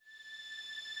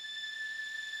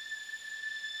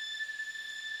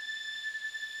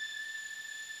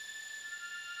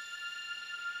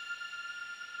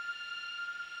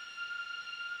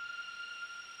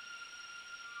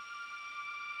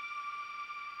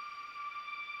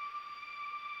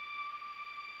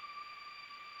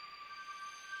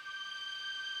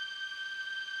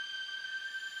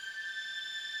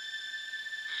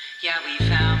Yeah, we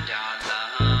found our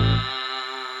love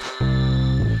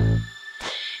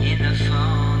in the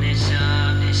fullness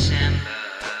of December.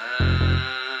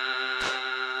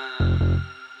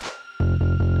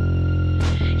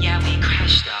 Yeah, we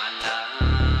crashed our love.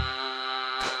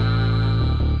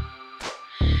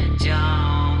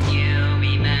 Don't you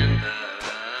remember?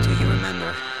 Do you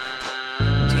remember?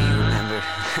 Do you remember?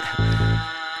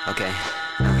 Okay.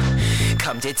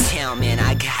 Come to town, man,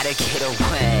 I gotta get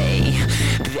away.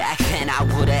 Back then I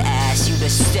would've asked you to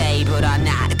stay, but I'm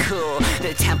not cool.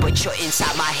 The temperature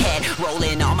inside my head,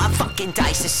 rolling all my fucking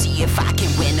dice to see if I can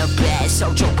win a bet.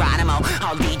 So Geronimo,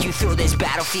 I'll lead you through this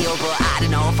battlefield, but I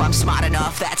don't know if I'm smart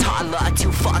enough. That's hard luck,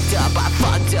 too fucked up. I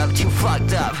fucked up, too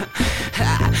fucked up.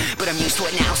 But I'm used to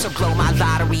it now, so blow my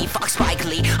lottery. Fuck Spike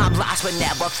Lee, I'm lost but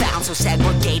never found. So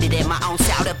segregated in my own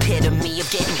sound, epitome of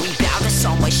getting rebounded.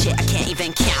 So much shit I can't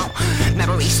even count.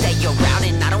 Memories stay around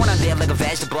and I don't wanna live like a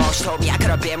vegetable. She told me I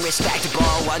could've been respectable.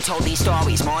 One told these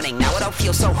stories morning, now I don't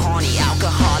feel so horny.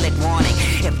 Alcoholic warning,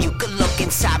 if you could look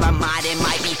inside my mind it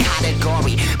might be kinda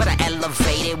gory. But I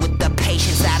elevated with the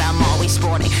patience that I'm always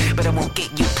sporting. But it won't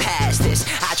get you past this.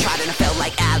 I tried and I felt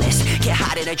like Alice, get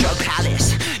hot in a drug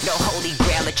palace. No holy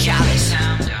grail or chalice.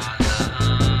 Found our love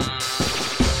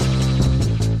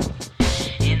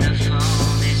in the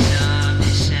fullness of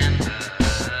December.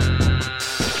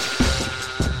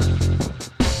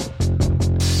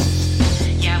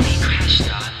 Yeah, we crashed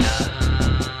our love.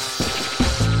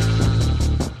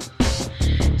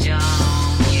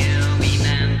 Don't you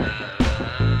remember?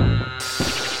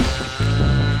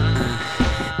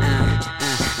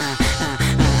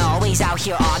 Always out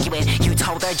here arguing. You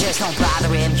told her just don't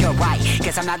bother him. You're right,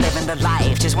 cause I'm not living the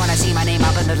life. Just wanna see my name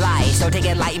up in the lights. So take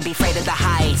it light and be afraid of the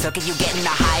heights. Look at you getting the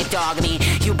hype, dog. I mean,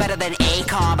 you better than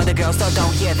Akon, but the girls still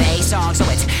don't hear they song. So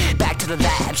it's back to the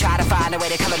lab, try to find a way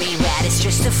to color me red. It's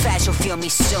just a fast, you'll feel me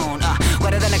soon.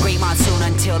 Wetter than a great monsoon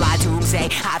until I doomsday.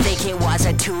 I think it was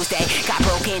a Tuesday, got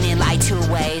broken in like 2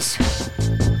 ways.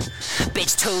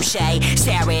 Bitch touche,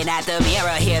 staring at the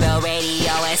mirror, hear the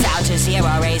radio, it's Al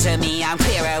Jazeera raising me, I'm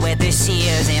clearer with the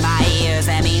shears in my ears,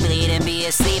 let me bleed and be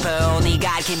a sleeper, only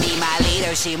God can be my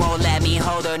leader, she won't let me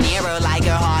hold her nearer, like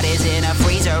her heart is in a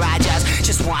freezer, I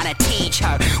just wanna teach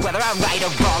her, whether I'm right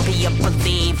or wrong, be a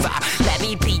believer, let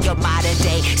me be your modern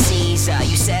day Caesar,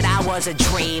 you said I was a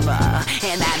dreamer,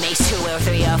 and that makes 2 or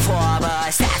 3 or 4 of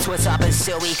us, that's what's up, and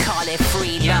so we call it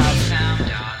free love. Yeah, we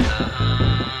found our